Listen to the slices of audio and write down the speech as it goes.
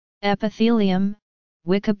Epithelium,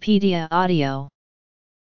 Wikipedia audio.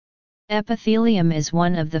 Epithelium is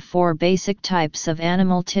one of the four basic types of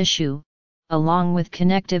animal tissue, along with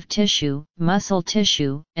connective tissue, muscle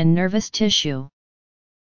tissue, and nervous tissue.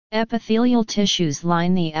 Epithelial tissues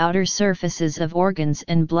line the outer surfaces of organs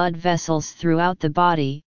and blood vessels throughout the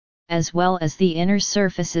body, as well as the inner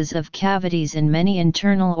surfaces of cavities in many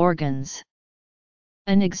internal organs.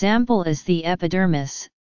 An example is the epidermis,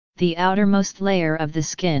 the outermost layer of the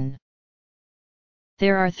skin.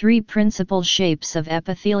 There are three principal shapes of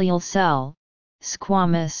epithelial cell: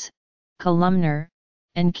 squamous, columnar,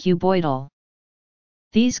 and cuboidal.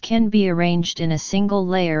 These can be arranged in a single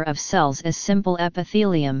layer of cells as simple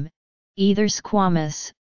epithelium, either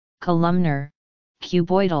squamous, columnar,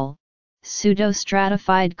 cuboidal,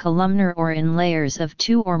 pseudostratified columnar, or in layers of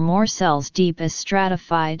two or more cells deep as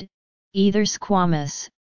stratified, either squamous,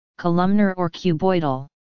 columnar, or cuboidal.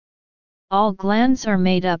 All glands are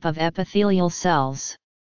made up of epithelial cells.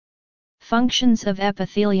 Functions of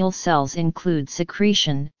epithelial cells include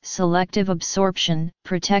secretion, selective absorption,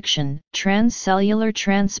 protection, transcellular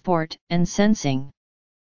transport, and sensing.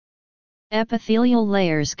 Epithelial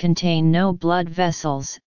layers contain no blood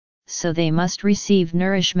vessels, so they must receive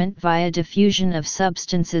nourishment via diffusion of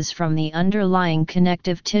substances from the underlying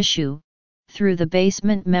connective tissue, through the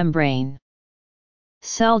basement membrane.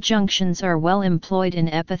 Cell junctions are well employed in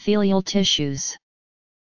epithelial tissues.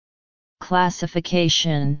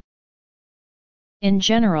 Classification. In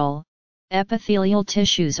general, epithelial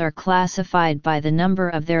tissues are classified by the number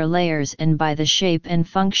of their layers and by the shape and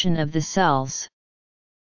function of the cells.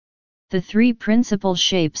 The three principal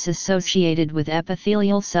shapes associated with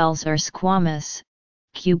epithelial cells are squamous,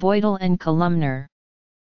 cuboidal, and columnar.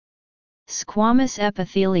 Squamous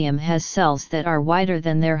epithelium has cells that are wider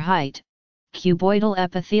than their height. Cuboidal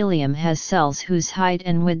epithelium has cells whose height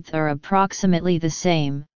and width are approximately the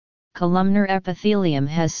same. Columnar epithelium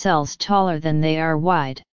has cells taller than they are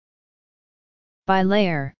wide. By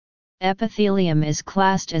layer, epithelium is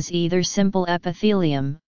classed as either simple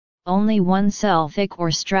epithelium, only one cell thick,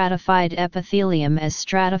 or stratified epithelium as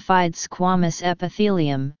stratified squamous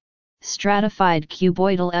epithelium, stratified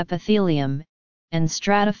cuboidal epithelium, and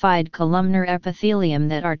stratified columnar epithelium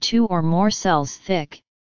that are two or more cells thick,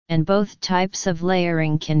 and both types of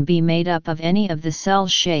layering can be made up of any of the cell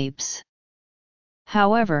shapes.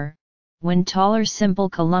 However, when taller simple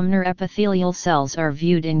columnar epithelial cells are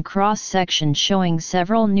viewed in cross-section showing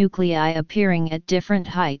several nuclei appearing at different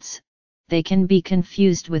heights, they can be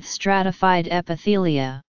confused with stratified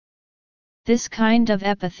epithelia. This kind of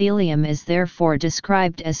epithelium is therefore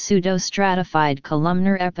described as pseudostratified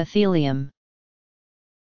columnar epithelium.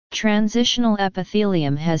 Transitional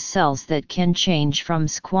epithelium has cells that can change from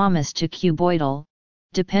squamous to cuboidal,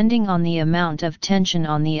 depending on the amount of tension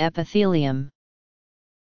on the epithelium.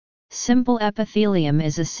 Simple epithelium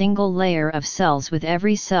is a single layer of cells with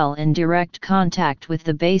every cell in direct contact with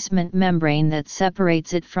the basement membrane that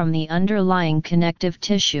separates it from the underlying connective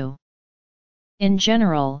tissue. In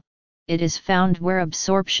general, it is found where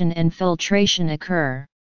absorption and filtration occur.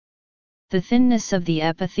 The thinness of the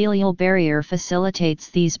epithelial barrier facilitates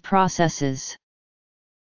these processes.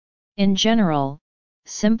 In general,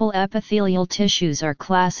 simple epithelial tissues are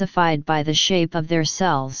classified by the shape of their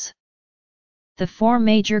cells. The four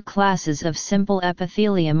major classes of simple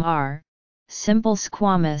epithelium are: simple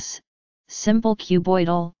squamous, simple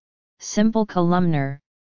cuboidal, simple columnar,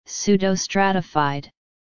 pseudostratified.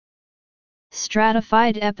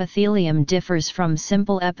 Stratified epithelium differs from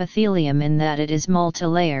simple epithelium in that it is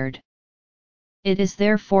multilayered. It is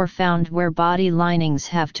therefore found where body linings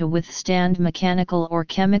have to withstand mechanical or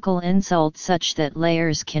chemical insult such that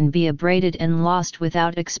layers can be abraded and lost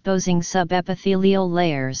without exposing subepithelial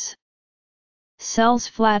layers. Cells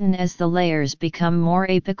flatten as the layers become more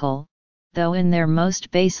apical, though in their most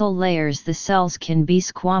basal layers the cells can be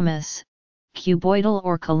squamous, cuboidal,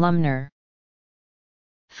 or columnar.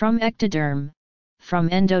 From ectoderm, from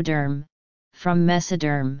endoderm, from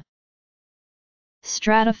mesoderm.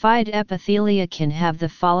 Stratified epithelia can have the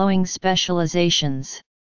following specializations.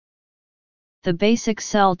 The basic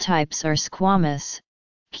cell types are squamous,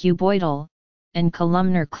 cuboidal, and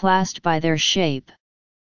columnar, classed by their shape.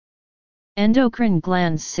 Endocrine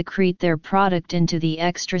glands secrete their product into the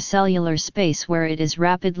extracellular space where it is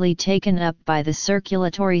rapidly taken up by the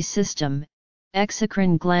circulatory system.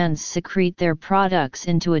 Exocrine glands secrete their products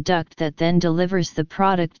into a duct that then delivers the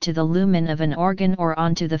product to the lumen of an organ or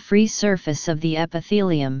onto the free surface of the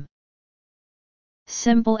epithelium.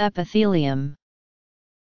 Simple epithelium.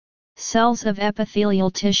 Cells of epithelial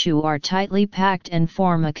tissue are tightly packed and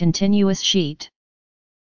form a continuous sheet.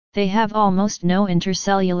 They have almost no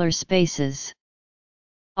intercellular spaces.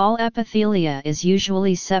 All epithelia is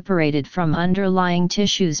usually separated from underlying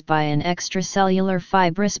tissues by an extracellular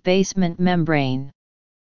fibrous basement membrane.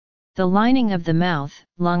 The lining of the mouth,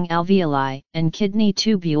 lung alveoli, and kidney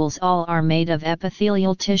tubules all are made of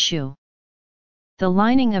epithelial tissue. The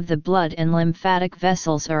lining of the blood and lymphatic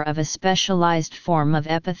vessels are of a specialized form of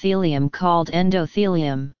epithelium called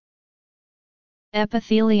endothelium.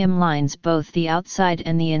 Epithelium lines both the outside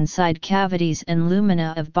and the inside cavities and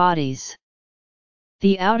lumina of bodies.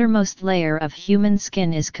 The outermost layer of human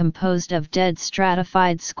skin is composed of dead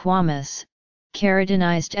stratified squamous,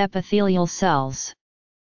 keratinized epithelial cells.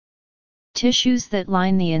 Tissues that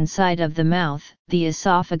line the inside of the mouth, the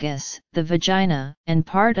esophagus, the vagina, and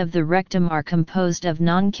part of the rectum are composed of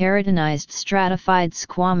non-keratinized stratified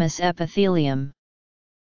squamous epithelium.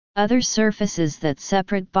 Other surfaces that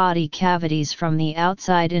separate body cavities from the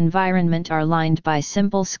outside environment are lined by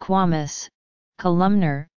simple squamous,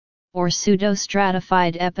 columnar, or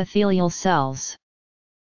pseudostratified epithelial cells.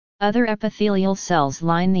 Other epithelial cells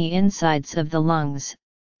line the insides of the lungs,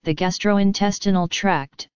 the gastrointestinal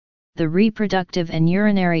tract, the reproductive and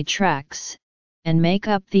urinary tracts, and make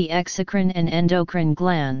up the exocrine and endocrine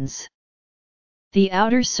glands. The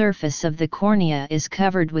outer surface of the cornea is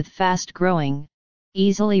covered with fast-growing,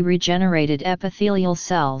 easily regenerated epithelial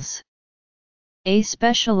cells. A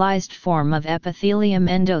specialized form of epithelium,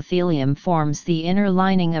 endothelium, forms the inner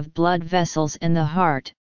lining of blood vessels and the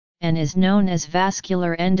heart, and is known as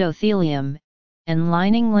vascular endothelium, and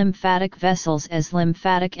lining lymphatic vessels as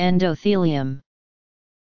lymphatic endothelium.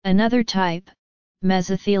 Another type,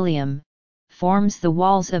 mesothelium, forms the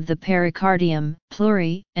walls of the pericardium,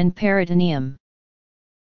 pleura, and peritoneum.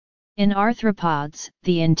 In arthropods,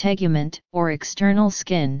 the integument, or external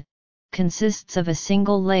skin, consists of a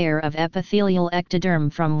single layer of epithelial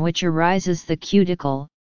ectoderm from which arises the cuticle,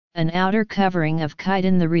 an outer covering of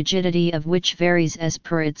chitin, the rigidity of which varies as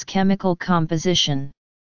per its chemical composition.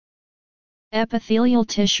 Epithelial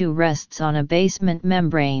tissue rests on a basement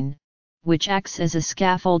membrane, which acts as a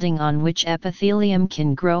scaffolding on which epithelium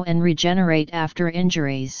can grow and regenerate after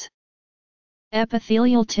injuries.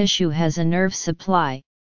 Epithelial tissue has a nerve supply,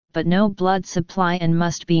 but no blood supply, and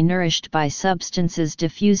must be nourished by substances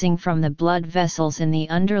diffusing from the blood vessels in the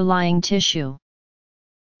underlying tissue.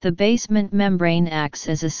 The basement membrane acts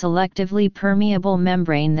as a selectively permeable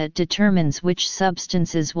membrane that determines which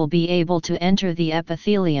substances will be able to enter the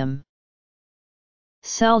epithelium.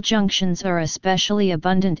 Cell junctions are especially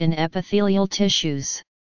abundant in epithelial tissues.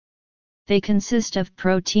 They consist of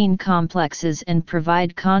protein complexes and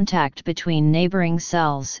provide contact between neighboring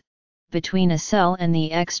cells, between a cell and the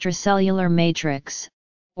extracellular matrix,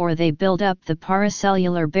 or they build up the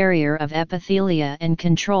paracellular barrier of epithelia and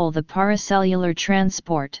control the paracellular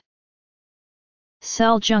transport.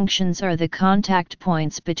 Cell junctions are the contact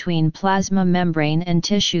points between plasma membrane and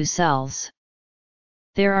tissue cells.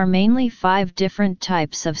 There are mainly 5 different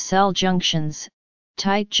types of cell junctions: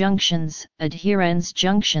 tight junctions, adherens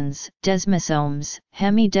junctions, desmosomes,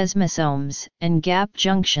 hemidesmosomes, and gap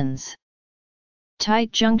junctions.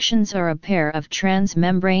 Tight junctions are a pair of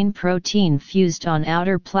transmembrane protein fused on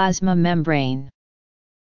outer plasma membrane.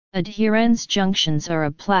 Adherens junctions are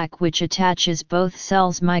a plaque which attaches both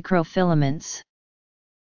cells' microfilaments.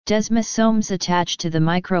 Desmosomes attach to the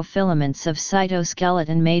microfilaments of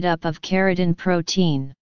cytoskeleton made up of keratin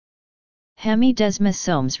protein.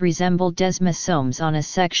 Hemidesmosomes resemble desmosomes on a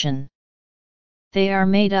section. They are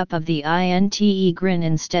made up of the integrin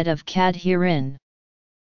instead of cadherin.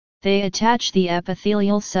 They attach the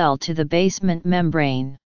epithelial cell to the basement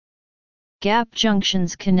membrane. Gap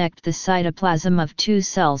junctions connect the cytoplasm of 2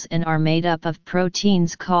 cells and are made up of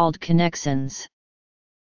proteins called connexins.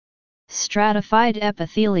 Stratified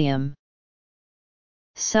epithelium.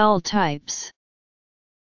 Cell types.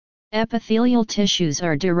 Epithelial tissues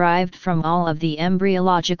are derived from all of the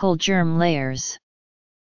embryological germ layers.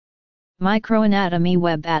 Microanatomy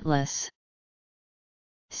Web Atlas.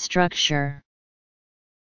 Structure.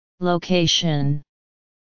 Location.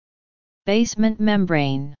 Basement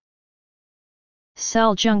membrane.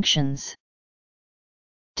 Cell junctions.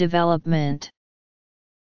 Development.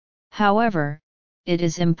 However, it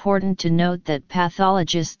is important to note that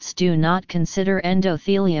pathologists do not consider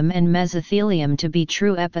endothelium and mesothelium to be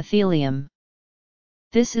true epithelium.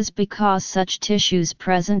 This is because such tissues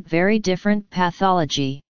present very different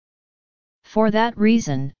pathology. For that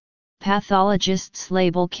reason, pathologists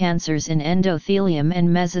label cancers in endothelium and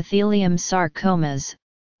mesothelium sarcomas,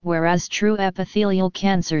 whereas true epithelial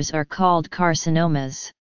cancers are called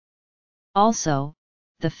carcinomas. Also,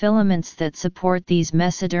 the filaments that support these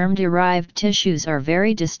mesoderm-derived tissues are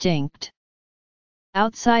very distinct.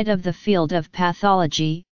 Outside of the field of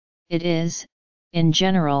pathology, it is, in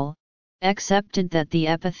general, accepted that the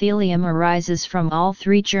epithelium arises from all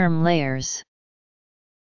three germ layers.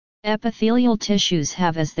 Epithelial tissues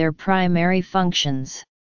have as their primary functions.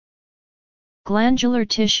 Glandular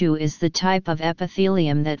tissue is the type of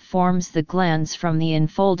epithelium that forms the glands from the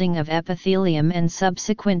enfolding of epithelium and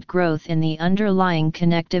subsequent growth in the underlying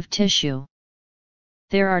connective tissue.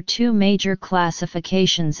 There are two major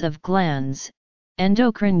classifications of glands: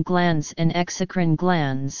 endocrine glands and exocrine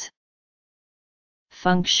glands.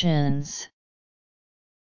 Functions.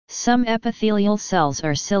 Some epithelial cells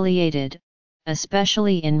are ciliated,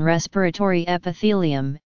 especially in respiratory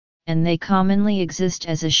epithelium, and they commonly exist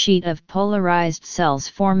as a sheet of polarized cells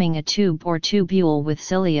forming a tube or tubule with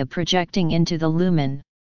cilia projecting into the lumen.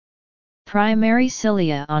 Primary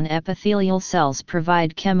cilia on epithelial cells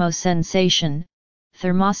provide chemosensation,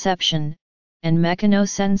 thermoception, and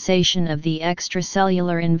mechanosensation of the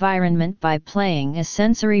extracellular environment by playing a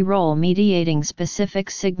sensory role mediating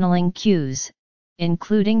specific signaling cues,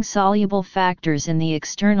 including soluble factors in the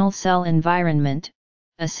external cell environment,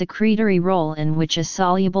 a secretory role in which a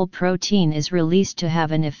soluble protein is released to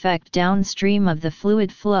have an effect downstream of the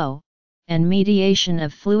fluid flow, and mediation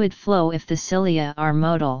of fluid flow if the cilia are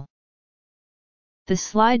motile. The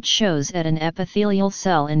slide shows at an epithelial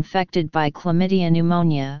cell infected by chlamydia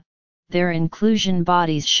pneumonia, their inclusion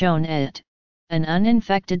bodies shown at, an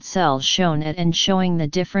uninfected cell shown at, and showing the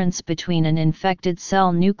difference between an infected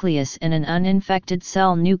cell nucleus and an uninfected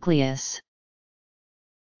cell nucleus.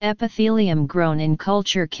 Epithelium grown in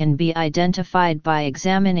culture can be identified by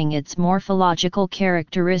examining its morphological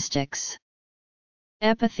characteristics.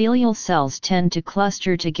 Epithelial cells tend to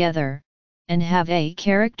cluster together, and have a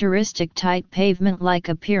characteristic tight pavement-like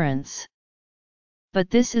appearance. But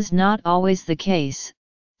this is not always the case,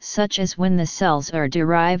 such as when the cells are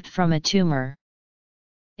derived from a tumor.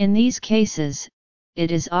 In these cases, it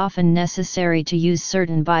is often necessary to use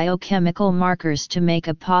certain biochemical markers to make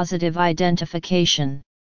a positive identification.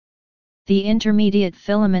 The intermediate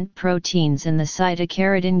filament proteins in the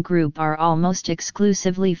cytokeratin group are almost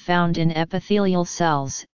exclusively found in epithelial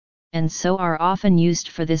cells, and so are often used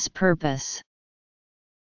for this purpose.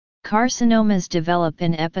 Carcinomas develop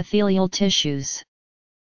in epithelial tissues.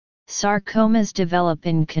 Sarcomas develop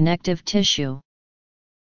in connective tissue.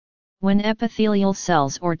 When epithelial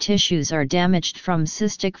cells or tissues are damaged from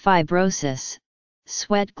cystic fibrosis,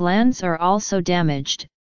 sweat glands are also damaged,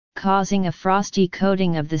 causing a frosty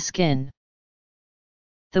coating of the skin.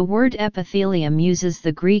 The word epithelium uses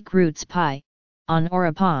the Greek roots pi, on or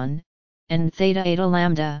upon, and theta eta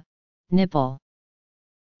lambda, nipple.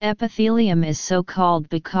 Epithelium is so called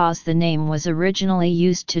because the name was originally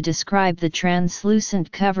used to describe the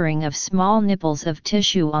translucent covering of small nipples of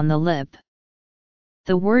tissue on the lip.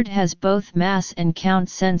 The word has both mass and count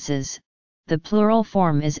senses. The plural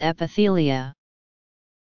form is epithelia.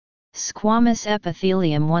 Squamous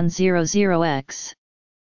epithelium 100X.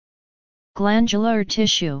 Glandular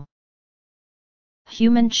tissue.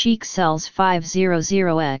 Human cheek cells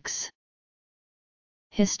 500X.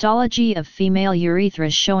 Histology of female urethra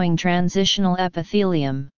showing transitional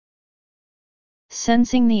epithelium.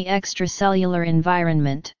 Sensing the extracellular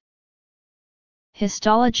environment.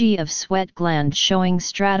 Histology of sweat gland showing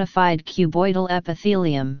stratified cuboidal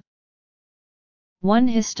epithelium. 1.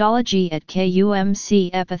 Histology at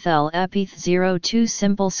KUMC epithel epith 02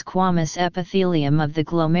 simple squamous epithelium of the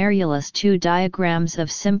glomerulus. 2 diagrams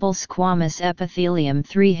of simple squamous epithelium.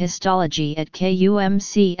 3. Histology at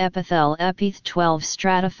KUMC epithel epith 12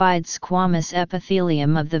 stratified squamous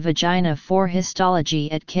epithelium of the vagina. 4.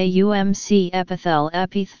 Histology at KUMC epithel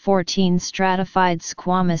epith 14 stratified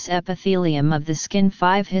squamous epithelium of the skin.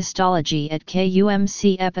 5. Histology at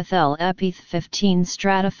KUMC epithel epith 15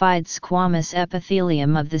 stratified squamous epithelium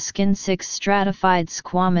of the skin. 6. Stratified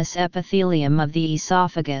squamous epithelium of the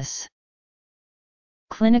esophagus.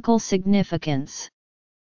 Clinical significance.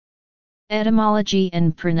 Etymology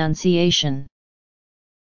and pronunciation.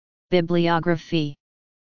 Bibliography.